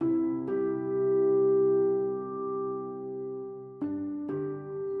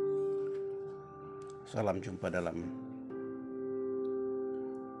Salam jumpa dalam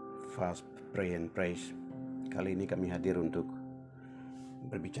Fast Pray and Praise. Kali ini kami hadir untuk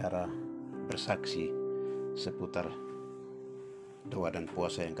berbicara, bersaksi seputar doa dan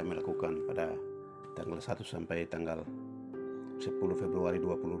puasa yang kami lakukan pada tanggal 1 sampai tanggal 10 Februari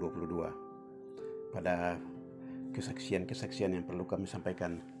 2022. Pada kesaksian-kesaksian yang perlu kami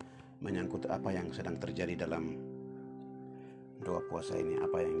sampaikan menyangkut apa yang sedang terjadi dalam doa puasa ini,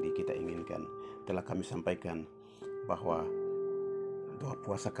 apa yang kita inginkan, telah kami sampaikan bahwa doa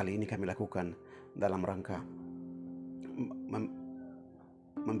puasa kali ini kami lakukan dalam rangka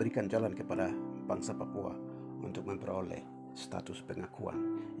memberikan jalan kepada bangsa Papua untuk memperoleh status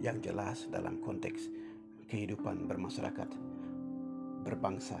pengakuan yang jelas dalam konteks kehidupan bermasyarakat,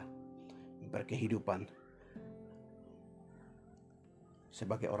 berbangsa, berkehidupan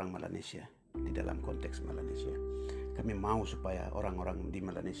sebagai orang Melanesia di dalam konteks Melanesia. Kami mau supaya orang-orang di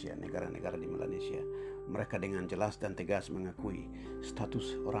Melanesia, negara-negara di Melanesia, mereka dengan jelas dan tegas mengakui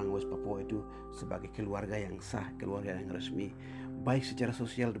status orang West Papua itu sebagai keluarga yang sah, keluarga yang resmi, baik secara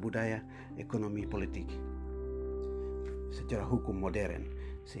sosial, budaya, ekonomi, politik, secara hukum modern,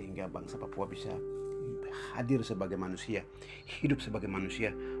 sehingga bangsa Papua bisa hadir sebagai manusia, hidup sebagai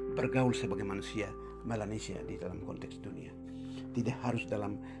manusia, bergaul sebagai manusia Melanesia di dalam konteks dunia. Tidak harus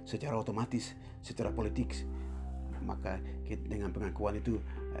dalam secara otomatis, secara politik. Maka dengan pengakuan itu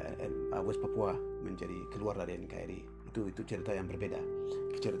West Papua menjadi keluar dari NKRI. Itu cerita yang berbeda.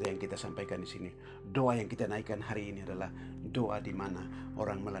 Cerita yang kita sampaikan di sini. Doa yang kita naikkan hari ini adalah doa di mana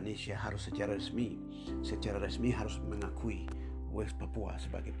orang Melanesia harus secara resmi harus mengakui West Papua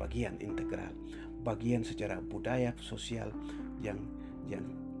sebagai bagian integral, bagian secara budaya, sosial yang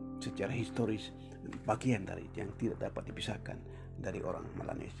secara historis, bagian dari yang tidak dapat dipisahkan dari orang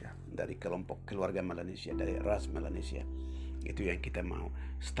Melanesia, dari kelompok keluarga Melanesia, dari ras Melanesia. Itu yang kita mau.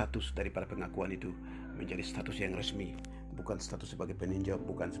 Status daripada pengakuan itu menjadi status yang resmi, bukan status sebagai peninjau,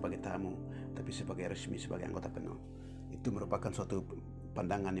 bukan sebagai tamu, tapi sebagai resmi, sebagai anggota penuh. Itu merupakan suatu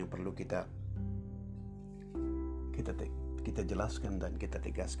pandangan yang perlu kita jelaskan dan kita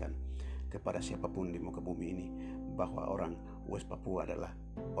tegaskan kepada siapapun di muka bumi ini bahwa orang West Papua adalah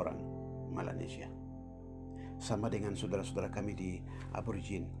orang Melanesia. Sama dengan saudara-saudara kami di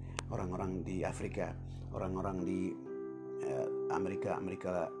Aborigin, orang-orang di Afrika, orang-orang di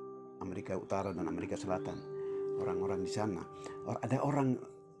Amerika Utara dan Amerika Selatan, orang-orang di sana. Ada orang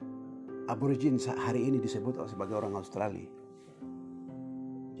Aborigin hari ini disebut sebagai orang Australia.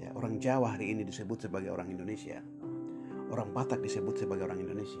 Ya, orang Jawa hari ini disebut sebagai orang Indonesia. Orang Batak disebut sebagai orang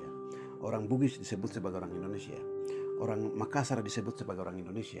Indonesia. Orang Bugis disebut sebagai orang Indonesia. Orang Makassar disebut sebagai orang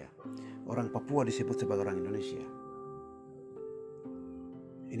Indonesia. Orang Papua disebut sebagai orang Indonesia.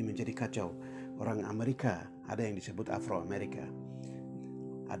 Ini menjadi kacau. Orang Amerika ada yang disebut Afro Amerika,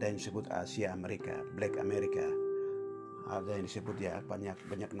 ada yang disebut Asia Amerika, Black Amerika, ada yang disebut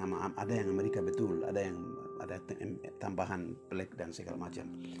banyak nama. Ada yang Amerika betul, ada tambahan Black dan segala macam.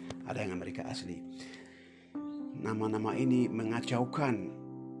 Ada yang Amerika asli. Nama-nama ini mengacaukan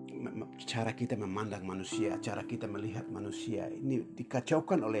cara kita memandang manusia, cara kita melihat manusia. Ini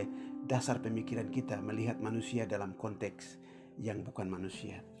dikacaukan oleh dasar pemikiran kita melihat manusia dalam konteks yang bukan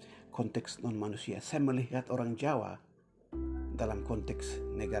manusia, konteks non manusia. Saya melihat orang Jawa dalam konteks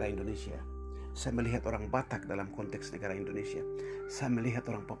negara Indonesia. Saya melihat orang Batak dalam konteks negara Indonesia. Saya melihat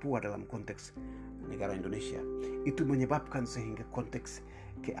orang Papua dalam konteks negara Indonesia. Itu menyebabkan sehingga konteks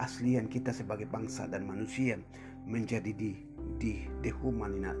keaslian kita sebagai bangsa dan manusia menjadi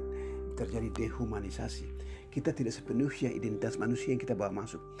terjadi dehumanisasi. Kita tidak sepenuhnya identitas manusia yang kita bawa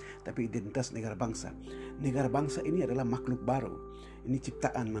masuk, tapi identitas negara bangsa. Negara bangsa ini adalah makhluk baru. Ini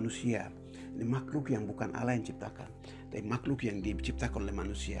ciptaan manusia. Ini makhluk yang bukan Allah yang ciptakan, tapi makhluk yang diciptakan oleh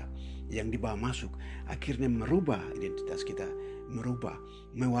manusia, yang dibawa masuk, akhirnya merubah identitas kita,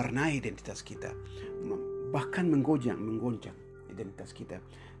 mewarnai identitas kita, bahkan menggoncang identitas kita.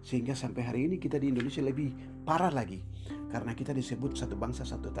 Sehingga sampai hari ini kita di Indonesia lebih parah lagi, karena kita disebut satu bangsa,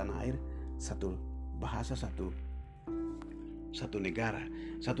 satu tanah air, satu bahasa, satu negara.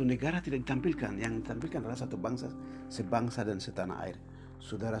 Satu negara tidak ditampilkan, yang ditampilkan adalah satu bangsa, sebangsa dan setanah air.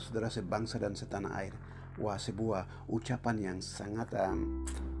 Saudara-saudara sebangsa dan setanah air. Wah, sebuah ucapan yang sangat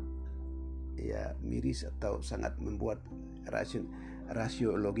miris atau sangat membuat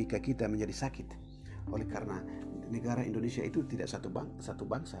rasio logika kita menjadi sakit. Oleh karena negara Indonesia itu tidak satu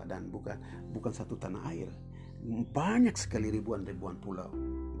bangsa dan bukan satu tanah air. Banyak sekali ribuan pulau.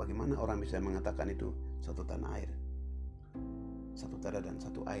 Bagaimana orang bisa mengatakan itu satu tanah air, satu tanah dan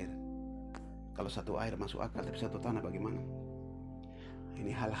satu air? Kalau satu air masuk akal, tapi satu tanah bagaimana?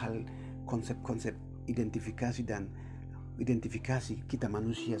 Ini hal-hal konsep-konsep identifikasi kita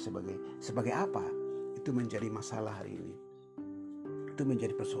manusia sebagai apa? itu menjadi masalah hari ini. Itu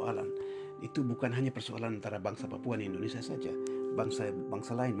menjadi persoalan. Itu bukan hanya persoalan antara bangsa Papua dan Indonesia saja.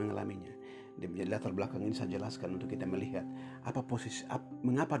 Bangsa lain mengalaminya. Di latar belakang ini saya jelaskan untuk kita melihat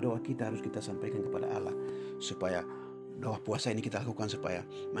mengapa doa kita harus kita sampaikan kepada Allah, supaya doa puasa ini kita lakukan supaya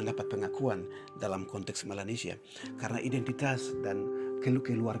mendapat pengakuan dalam konteks Melanesia. Karena identitas dan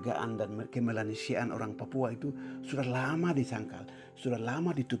kekeluargaan dan kemelanesiaan orang Papua itu sudah lama disangkal, sudah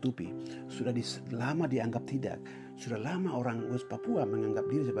lama ditutupi, sudah lama dianggap tidak, sudah lama orang West Papua menganggap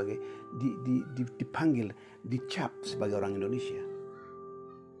diri sebagai dipanggil, dicap sebagai orang Indonesia.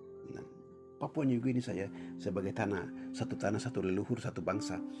 Papua New Guinea saja sebagai satu leluhur, satu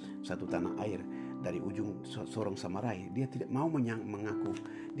bangsa, satu tanah air dari ujung Sorong Samarai. Dia tidak mau mengaku,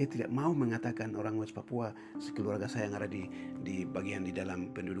 dia tidak mau mengatakan orang West Papua sekeluarga saya yang ada di bagian di dalam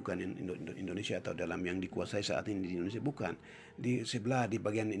pendudukan Indonesia atau dalam yang dikuasai saat ini di Indonesia. Bukan, di sebelah di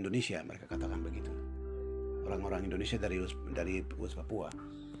bagian Indonesia mereka katakan begitu. Orang-orang Indonesia dari West Papua.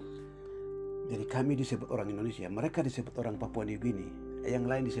 Jadi kami disebut orang Indonesia, mereka disebut orang Papua New Guinea. Yang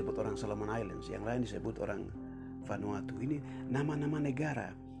lain disebut orang Solomon Islands, yang lain disebut orang Vanuatu. Ini nama-nama negara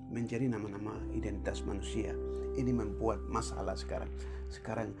menjadi nama-nama identitas manusia. Ini membuat masalah sekarang.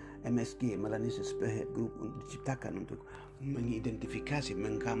 Sekarang MSG, Melanesia Spearhead Group, diciptakan untuk mengidentifikasi,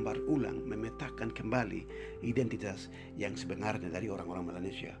 menggambar ulang, memetakan kembali identitas yang sebenarnya dari orang-orang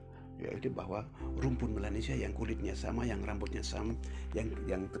Melanesia. Yaitu bahwa rumpun Melanesia yang kulitnya sama, yang rambutnya sama, yang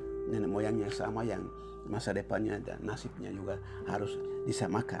nenek moyangnya sama, yang masa depannya dan nasibnya juga harus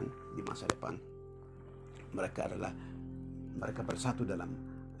disamakan di masa depan. Mereka bersatu dalam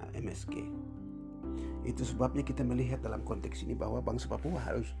MSG. Itu sebabnya kita melihat dalam konteks ini bahwa bangsa Papua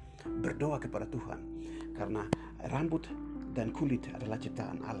harus berdoa kepada Tuhan, karena rambut dan kulit adalah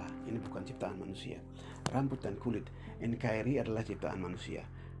ciptaan Allah. Ini bukan ciptaan manusia. Rambut dan kulit NKRI adalah ciptaan manusia.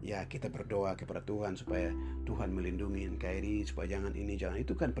 Ya, kita berdoa kepada Tuhan supaya Tuhan melindungi NKRI, supaya jangan ini, jangan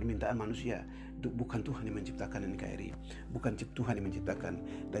itu, kan permintaan manusia. Bukan Tuhan yang menciptakan NKRI, bukan Tuhan yang menciptakan.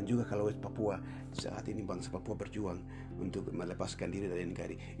 Dan juga kalau West Papua saat ini bangsa Papua berjuang untuk melepaskan diri dari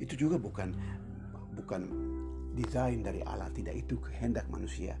NKRI, itu juga bukan desain dari Allah. Tidak, itu kehendak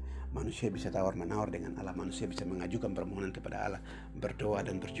manusia. Manusia bisa tawar-menawar dengan Allah, manusia bisa mengajukan permohonan kepada Allah, berdoa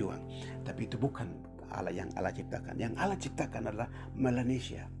dan berjuang. Tapi itu bukan Allah yang Allah ciptakan. Yang Allah ciptakan adalah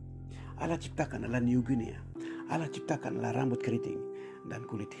Melanesia. Allah ciptakan adalah New Guinea. Allah ciptakan adalah rambut keriting dan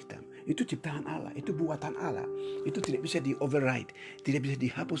kulit hitam. Itu ciptaan Allah, itu buatan Allah. Itu tidak bisa di-override, tidak bisa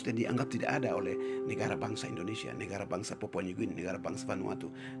dihapus dan dianggap tidak ada oleh negara bangsa Indonesia, negara bangsa Papua New Guinea, negara bangsa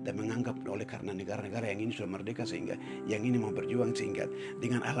Vanuatu, dan menganggap oleh karena negara-negara yang ini sudah merdeka sehingga yang ini mau berjuang, sehingga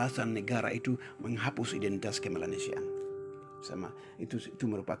dengan alasan negara itu menghapus identitas kemelanesiaan. Sama itu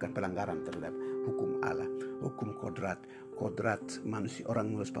merupakan pelanggaran terhadap hukum Allah, hukum kodrat manusia.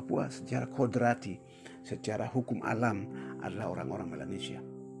 Orang West Papua secara kodrati, secara hukum alam adalah orang-orang Melanesia.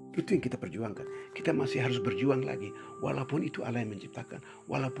 Itu yang kita perjuangkan. Kita masih harus berjuang lagi, walaupun itu Allah yang menciptakan,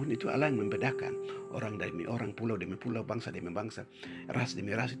 walaupun itu Allah yang membedakan orang demi orang, pulau demi pulau, bangsa demi bangsa, ras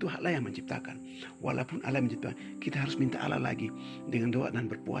demi ras. Itu Allah yang menciptakan. Walaupun Allah yang menciptakan, kita harus minta Allah lagi dengan doa dan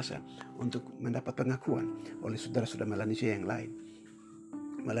berpuasa untuk mendapat pengakuan oleh saudara-saudara Melanesia yang lain.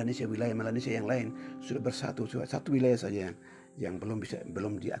 Wilayah Melanesia yang lain sudah bersatu, satu wilayah saja yang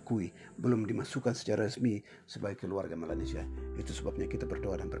belum diakui, belum dimasukkan secara resmi sebagai keluarga Melanesia. Itu sebabnya kita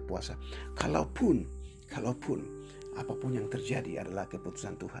berdoa dan berpuasa. Kalaupun apapun yang terjadi adalah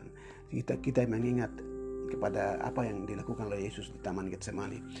keputusan Tuhan. Kita mengingat kepada apa yang dilakukan oleh Yesus di Taman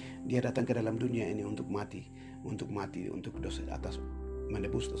Getsemani. Dia datang ke dalam dunia ini untuk mati, untuk dosa atas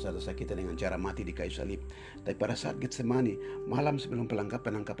menebus dosa-dosa kita dengan cara mati di kayu salib. Tapi pada saat Getsemani, malam sebelum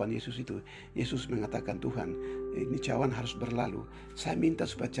penangkapan Yesus itu, Yesus mengatakan, Tuhan, ini cawan harus berlalu. Saya minta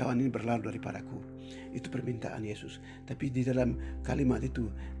supaya cawan ini berlalu daripadaku. Itu permintaan Yesus. Tapi di dalam kalimat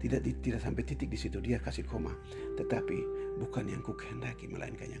itu tidak sampai titik di situ, dia kasih koma. Tetapi bukan yang ku kehendaki,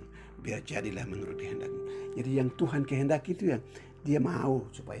 melainkan yang biar jadilah menurut kehendakmu. Jadi yang Tuhan kehendaki itu yang dia mau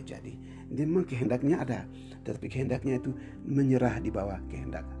supaya jadi. Dia memang kehendaknya ada, tetapi kehendaknya itu menyerah di bawah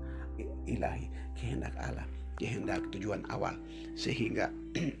kehendak ilahi, kehendak Allah, kehendak tujuan awal. Sehingga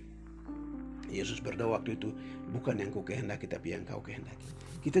Yesus berdoa waktu itu, bukan yang ku kehendaki tapi yang kau kehendaki.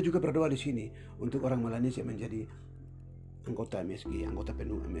 Kita juga berdoa di sini untuk orang Melanesia menjadi anggota MSG, anggota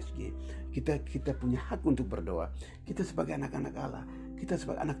penuh MSG. Kita punya hak untuk berdoa. Kita sebagai anak-anak Allah, kita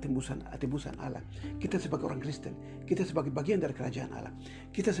sebagai anak tembusan Allah, kita sebagai orang Kristen, kita sebagai bagian dari kerajaan Allah,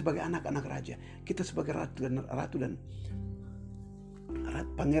 kita sebagai anak-anak raja, kita sebagai ratu dan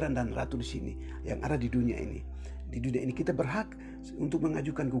pangeran dan ratu di sini yang ada di dunia ini. Di dunia ini kita berhak untuk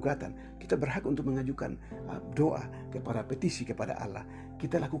mengajukan gugatan. Kita berhak untuk mengajukan doa kepada petisi kepada Allah.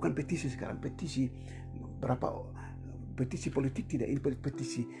 Kita lakukan petisi sekarang. Petisi politik tidak, ini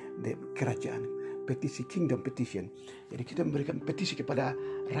petisi kerajaan, petisi kingdom petition. Jadi kita memberikan petisi kepada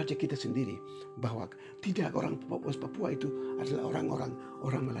raja kita sendiri bahwa tidak, orang West Papua itu adalah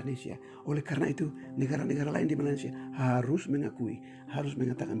orang Melanesia. Oleh karena itu negara-negara lain di Melanesia harus mengakui, harus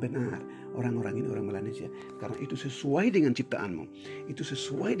mengatakan benar orang-orang ini orang Melanesia, karena itu sesuai dengan ciptaanmu, itu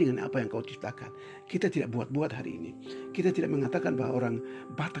sesuai dengan apa yang kau ciptakan. Kita tidak buat-buat hari ini. Kita tidak mengatakan bahwa orang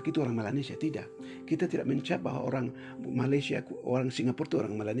Batak itu orang Melanesia, tidak. Kita tidak mencap bahwa orang Malaysia, orang Singapura itu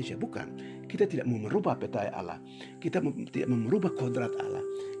orang Melanesia, bukan. Kita tidak mau merubah peta Allah. Kita tidak mau merubah kodrat Allah.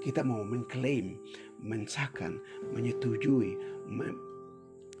 Kita mau mengklaim, mensahkan, menyetujui,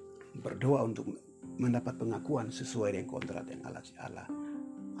 berdoa untuk mendapat pengakuan sesuai dengan kodrat yang Allah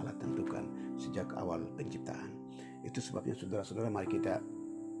tentukan sejak awal penciptaan. Itu sebabnya saudara-saudara, mari kita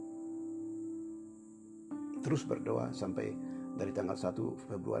terus berdoa sampai dari tanggal 1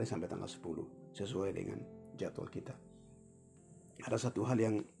 Februari sampai tanggal 10 sesuai dengan jadwal kita. Ada satu hal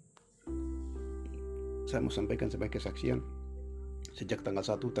yang saya mau sampaikan sebagai kesaksian. Sejak tanggal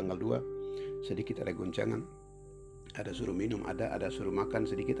 1, tanggal 2 sedikit ada goncangan, ada suruh minum, ada suruh makan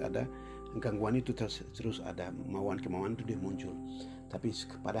sedikit, ada gangguan itu terus ada, kemauan itu dia muncul. Tapi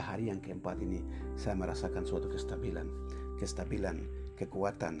pada hari yang keempat ini saya merasakan suatu kestabilan,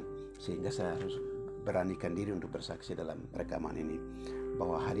 kekuatan, sehingga saya harus beranikan diri untuk bersaksi dalam rekaman ini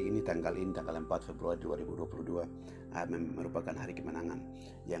bahwa hari ini tanggal 4 Februari 2022 merupakan hari kemenangan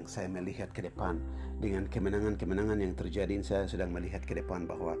yang saya melihat ke depan. Dengan kemenangan yang terjadi, saya sedang melihat ke depan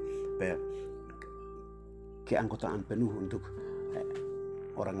bahwa keanggotaan penuh untuk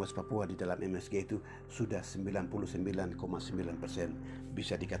orang West Papua di dalam MSG itu sudah 99,9%,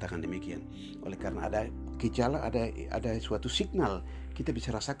 bisa dikatakan demikian. Oleh karena ada gejala, ada suatu signal kita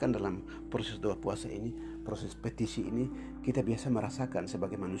bisa rasakan dalam proses doa puasa ini, proses petisi ini. Kita biasa merasakan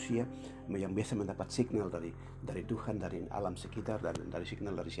sebagai manusia yang biasa mendapat signal dari Tuhan, dari alam sekitar, dan dari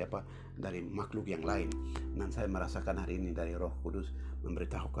signal dari siapa, dari makhluk yang lain. Dan saya merasakan hari ini dari Roh Kudus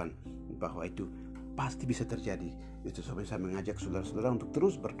memberitahukan bahwa itu pasti bisa terjadi. Itu sebabnya saya mengajak saudara-saudara untuk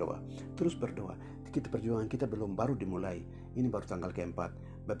terus berdoa. Perjuangan kita baru dimulai. Ini baru tanggal keempat.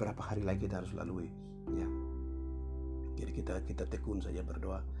 Beberapa hari lagi kita harus lalui. Ya. Jadi kita tekun saja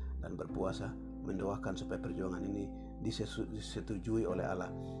berdoa dan berpuasa, mendoakan supaya perjuangan ini disetujui oleh Allah.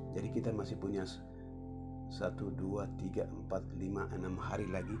 Jadi kita masih punya 1, 2, 3, 4, 5, 6 hari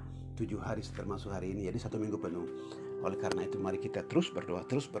lagi, 7 hari termasuk hari ini. Jadi 1 minggu penuh. Oleh karena itu mari kita terus berdoa.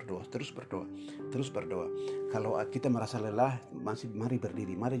 Kalau kita merasa lelah, mari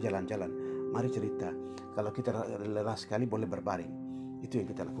berdiri, mari jalan-jalan, mari cerita. Kalau kita lelah sekali, boleh berbaring. Itu yang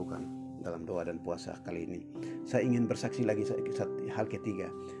kita lakukan dalam doa dan puasa kali ini. Saya ingin bersaksi lagi hal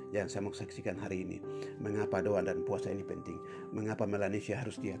ketiga yang saya mau saksikan hari ini. Mengapa doa dan puasa ini penting? Mengapa Melanesia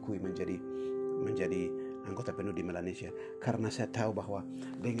harus diakui menjadi anggota penuh di Melanesia? Karena saya tahu bahwa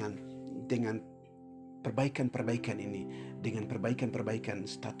dengan perbaikan ini, dengan perbaikan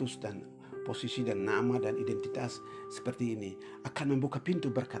status dan posisi dan nama dan identitas seperti ini akan membuka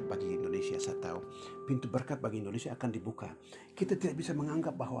pintu berkat bagi Indonesia. Saya tahu pintu berkat bagi Indonesia akan dibuka. Kita tidak bisa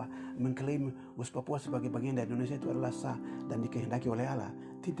menganggap bahwa mengklaim West Papua sebagai bagian dari Indonesia itu adalah sah dan dikehendaki oleh Allah.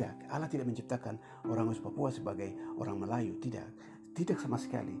 Tidak, Allah tidak menciptakan orang West Papua sebagai orang Melayu. Tidak sama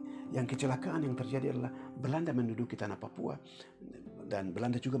sekali. Yang kecelakaan yang terjadi adalah Belanda menduduki tanah Papua, dan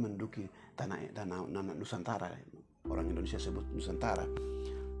Belanda juga menduduki tanah Nusantara. Orang Indonesia sebut Nusantara.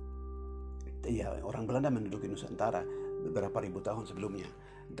 Ya, orang Belanda menduduki Nusantara beberapa ribu tahun sebelumnya,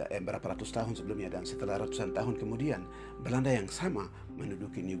 berapa ratus tahun sebelumnya, dan setelah ratusan tahun kemudian Belanda yang sama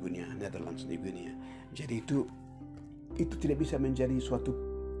menduduki New Guinea, Netherlands, New Guinea. Jadi itu tidak bisa menjadi suatu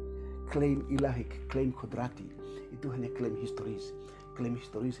klaim ilahi, klaim kodrati. Itu hanya klaim historis,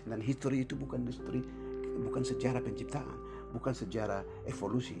 dan history itu bukan sejarah penciptaan, bukan sejarah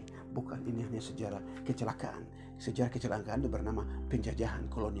evolusi, bukan. Ini hanya sejarah kecelakaan. Sejarah kecelakaan itu bernama penjajahan,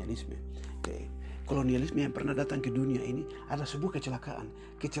 kolonialisme. Kolonialisme yang pernah datang ke dunia ini adalah sebuah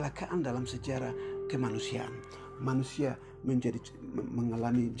kecelakaan dalam sejarah kemanusiaan. Manusia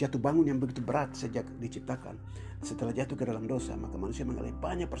mengalami jatuh bangun yang begitu berat sejak diciptakan. Setelah jatuh ke dalam dosa, maka manusia mengalami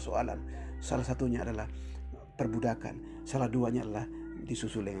banyak persoalan. Salah satunya adalah perbudakan. Salah duanya adalah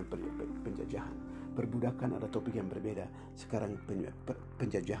disusul dengan penjajahan. Perbudakan ada topik yang berbeda. Sekarang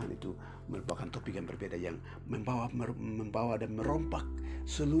penjajahan itu merupakan topik yang berbeda yang membawa dan merompak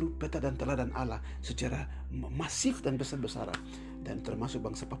seluruh peta dan teladan Allah secara masif dan besar-besaran. dan termasuk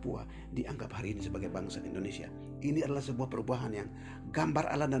bangsa Papua dianggap hari ini sebagai bangsa Indonesia. Ini adalah sebuah perubahan yang gambar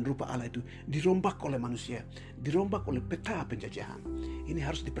Allah dan rupa Allah itu dirombak oleh manusia, dirombak oleh peta penjajahan. Ini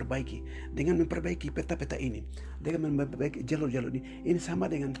harus diperbaiki. Dengan memperbaiki peta-peta ini, dengan memperbaiki jalur-jalur ini sama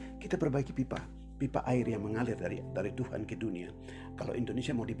dengan kita perbaiki pipa air yang mengalir dari Tuhan ke dunia. Kalau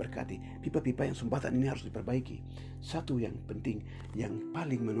Indonesia mau diberkati, pipa-pipa yang sumbatan ini harus diperbaiki. Satu yang penting, yang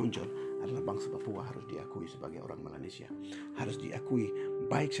paling menonjol adalah bangsa Papua harus diakui sebagai orang Melanesia. Harus diakui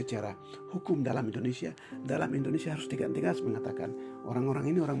baik secara hukum dalam Indonesia. Dalam Indonesia harus tegas mengatakan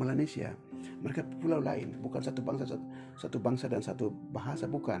orang-orang ini orang Melanesia. Mereka pulau lain, bukan satu bangsa dan satu bahasa,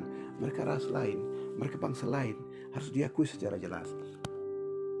 bukan. Mereka ras lain, mereka bangsa lain. Harus diakui secara jelas.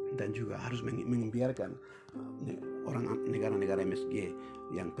 Dan juga harus membiarkan orang negara-negara MSG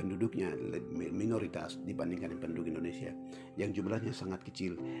yang penduduknya minoritas dibandingkan dengan penduduk Indonesia, yang jumlahnya sangat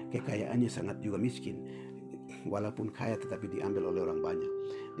kecil, kekayaannya sangat juga miskin, walaupun kaya tetapi diambil oleh orang banyak.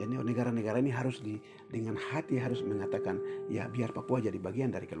 Dan negara-negara ini harus dengan hati harus mengatakan, ya biar Papua jadi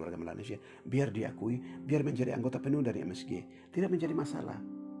bagian dari keluarga Melanesia, biar diakui, biar menjadi anggota penuh dari MSG, tidak menjadi masalah.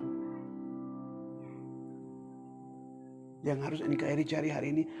 Yang harus NKRI cari hari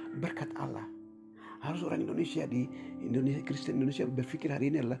ini berkat Allah. Harus orang Indonesia di Indonesia, Kristen Indonesia berpikir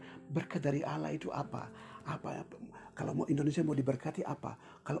hari ini adalah berkat dari Allah itu apa? Kalau mau Indonesia mau diberkati apa?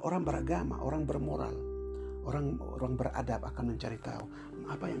 Kalau orang beragama, orang bermoral, orang beradab akan mencari tahu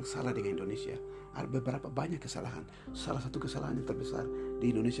apa yang salah dengan Indonesia. Ada beberapa banyak kesalahan. Salah satu kesalahan yang terbesar di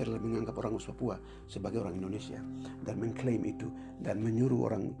Indonesia adalah menganggap orang West Papua sebagai orang Indonesia dan mengklaim itu, dan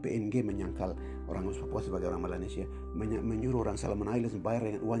menyuruh orang PNG menyangkal orang West Papua sebagai orang Melanesia, menyuruh orang Solomon Islands bayar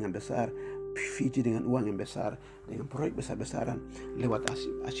dengan uang yang besar, Fiji dengan uang yang besar, dengan proyek besar-besaran lewat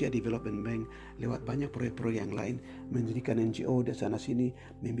Asia Development Bank, lewat banyak proyek-proyek yang lain, mendirikan NGO di sana sini,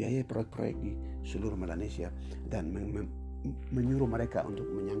 membiayai proyek-proyek di seluruh Melanesia, dan menyuruh mereka untuk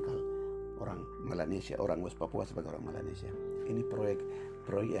menyangkal orang Melanesia, orang West Papua sebagai orang Melanesia. Ini proyek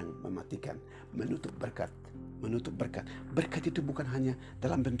yang mematikan, menutup berkat. Berkat itu bukan hanya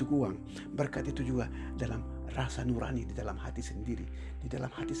dalam bentuk uang. Berkat itu juga dalam rasa nurani di dalam hati sendiri. Di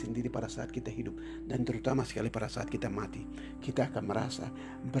dalam hati sendiri pada saat kita hidup. Dan terutama sekali pada saat kita mati. Kita akan merasa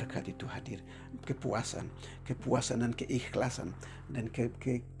berkat itu hadir. Kepuasan dan keikhlasan. Dan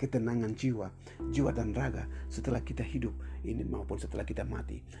ketenangan jiwa dan raga setelah kita hidup ini maupun setelah kita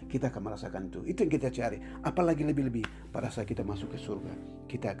mati. Kita akan merasakan itu. Itu yang kita cari. Apalagi lebih-lebih pada saat kita masuk ke surga.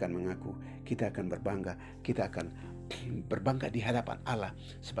 Kita akan mengaku, kita akan berbangga, kita akan berbangga di hadapan Allah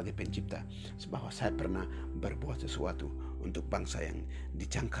sebagai pencipta, bahwa saya pernah berbuat sesuatu untuk bangsa yang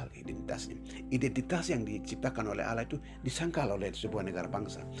dicangkal identitasnya. Identitas yang diciptakan oleh Allah itu disangkal oleh sebuah negara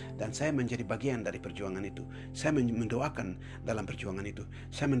bangsa, dan saya menjadi bagian dari perjuangan itu. Saya mendoakan dalam perjuangan itu.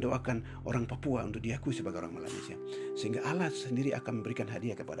 Saya mendoakan orang Papua untuk diakui sebagai orang Melanesia, sehingga Allah sendiri akan memberikan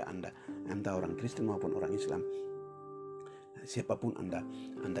hadiah kepada Anda orang Kristen maupun orang Islam. Siapapun Anda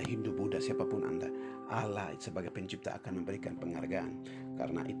Hindu, Buddha, siapapun Anda, Allah sebagai pencipta akan memberikan penghargaan.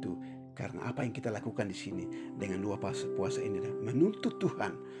 Karena apa yang kita lakukan di sini dengan dua puasa ini adalah menuntut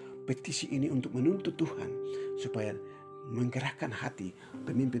Tuhan. Petisi ini untuk menuntut Tuhan supaya menggerakkan hati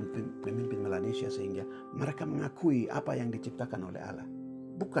pemimpin Melanesia sehingga mereka mengakui apa yang diciptakan oleh Allah.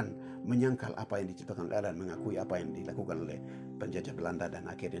 Bukan menyangkal apa yang diciptakan oleh Allah dan mengakui apa yang dilakukan oleh penjajah Belanda dan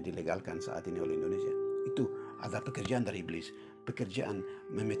akhirnya dilegalkan saat ini oleh Indonesia. Itu adalah pekerjaan dari iblis, pekerjaan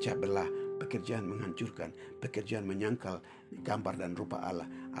memecah belah, pekerjaan menghancurkan, pekerjaan menyangkal gambar dan rupa Allah.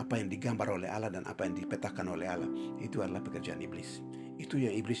 Apa yang digambar oleh Allah dan apa yang dipetakan oleh Allah, itu adalah pekerjaan iblis. Itu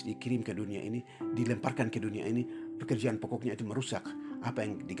yang iblis dikirim ke dunia ini, dilemparkan ke dunia ini. Pekerjaan pokoknya itu merusak apa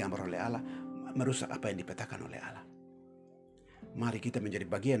yang digambar oleh Allah, merusak apa yang dipetakan oleh Allah. Mari kita menjadi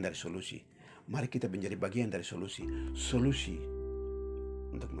bagian dari solusi. Mari kita menjadi bagian dari solusi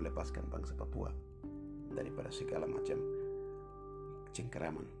untuk melepaskan bangsa Papua daripada segala macam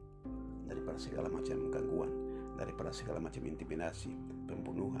cengkeraman, daripada segala macam gangguan, daripada segala macam intimidasi,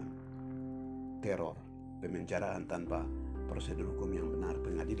 pembunuhan, teror, pemenjaraan tanpa prosedur hukum yang benar,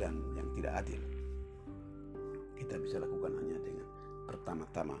 pengadilan yang tidak adil. Kita bisa lakukan hanya dengan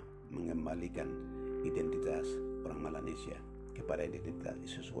pertama-tama mengembalikan identitas orang Melanesia kepada identitas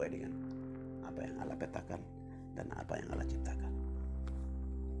sesuai dengan apa yang Allah petakan dan apa yang Allah ciptakan.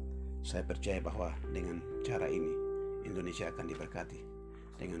 Saya percaya bahwa dengan cara ini Indonesia akan diberkati.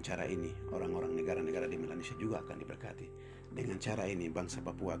 Dengan cara ini orang-orang negara-negara di Melanesia juga akan diberkati. Dengan cara ini bangsa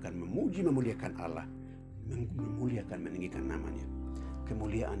Papua akan memuliakan Allah, meninggikan namanya.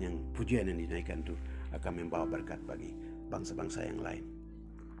 Kemuliaan yang pujian yang dinaikkan itu akan membawa berkat bagi bangsa-bangsa yang lain.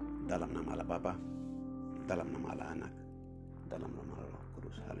 Dalam nama Allah Bapa, dalam nama Allah Anak, dalam nama Allah Roh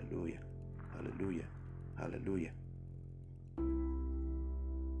Kudus. Haleluya, haleluya, haleluya.